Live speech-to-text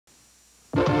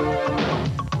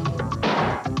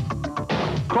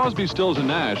Crosby, Stills, and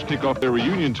Nash kick off their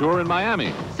reunion tour in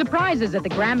Miami. Surprises at the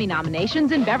Grammy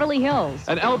nominations in Beverly Hills.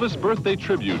 An Elvis birthday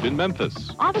tribute in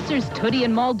Memphis. Officers Tootie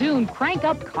and Muldoon crank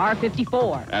up Car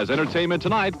 54. As Entertainment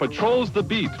Tonight patrols the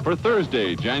beat for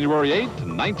Thursday, January 8th,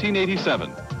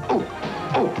 1987.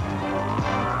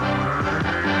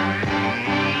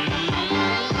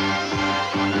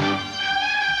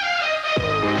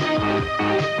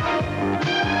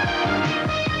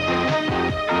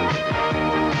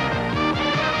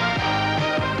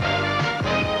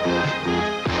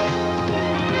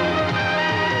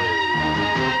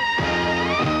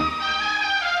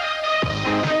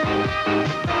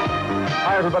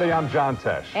 Hi, everybody. I'm John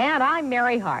Tesh. And I'm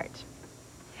Mary Hart.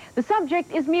 The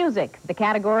subject is music. The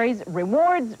categories: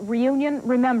 rewards, reunion,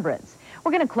 remembrance.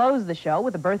 We're going to close the show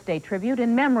with a birthday tribute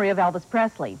in memory of Elvis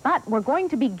Presley. But we're going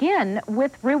to begin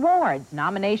with rewards,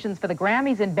 nominations for the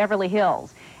Grammys in Beverly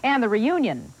Hills. And the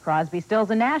reunion, Crosby,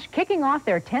 Stills, and Nash kicking off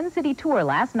their 10-city tour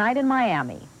last night in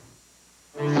Miami.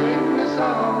 Sing the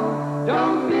song,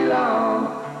 don't be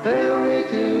long, fill me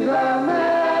to the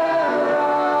mirror.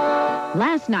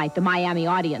 Last night, the Miami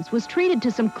audience was treated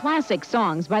to some classic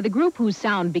songs by the group whose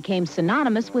sound became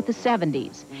synonymous with the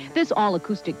 70s. This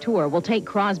all-acoustic tour will take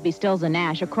Crosby, Stills, and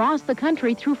Nash across the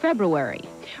country through February.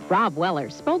 Rob Weller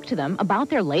spoke to them about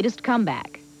their latest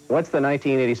comeback. What's the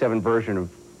 1987 version of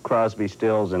Crosby,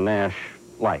 Stills, and Nash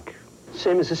like?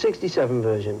 Same as the 67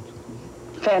 version.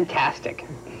 Fantastic.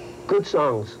 Good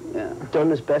songs. Yeah.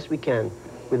 Done as best we can,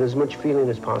 with as much feeling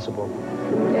as possible.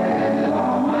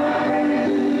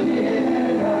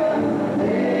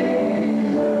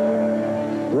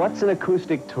 What's an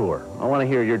acoustic tour? I want to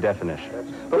hear your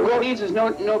definition. But what it means is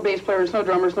no bass players, no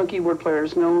drummers, no keyboard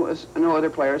players, no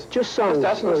other players. Just songs. Just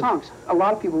us and the songs. A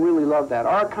lot of people really love that.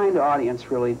 Our kind of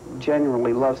audience really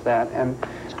genuinely loves that. And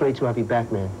It's great to have you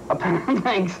back, man.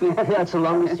 thanks, man. That's the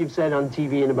longest you've said on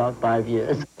TV in about 5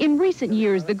 years. In recent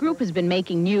years, the group has been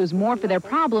making news more for their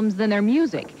problems than their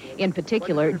music. In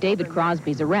particular, David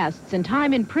Crosby's arrests and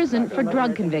time in prison for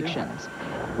drug convictions.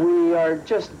 We are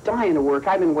just dying to work.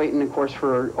 I've been waiting, of course,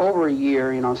 for over a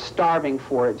year, you know, starving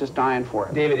for it, just dying for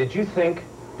it. David, did you think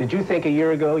a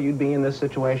year ago you'd be in this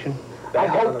situation? I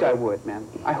hoped I would, man.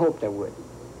 I hoped I would.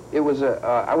 It was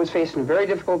I was facing a very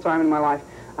difficult time in my life.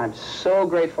 I'm so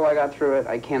grateful I got through it.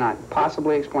 I cannot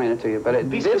possibly explain it to you, but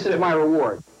this is my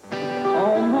reward.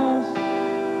 Almost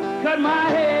cut my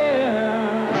hair.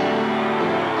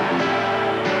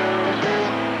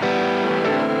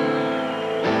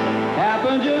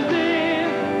 Happened just this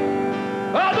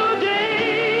other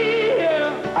day.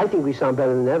 I think we sound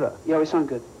better than ever. Yeah, we sound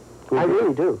good. I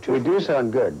really do. We do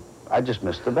sound good. I just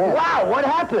missed the band. Wow, what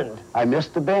happened? I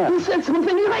missed the band. You said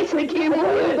something nice and I can't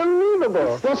believe it.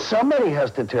 Unbelievable. Well, somebody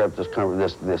has to tear up this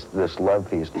love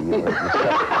feast of yours.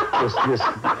 This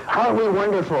aren't we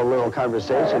wonderful little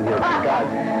conversation here? God.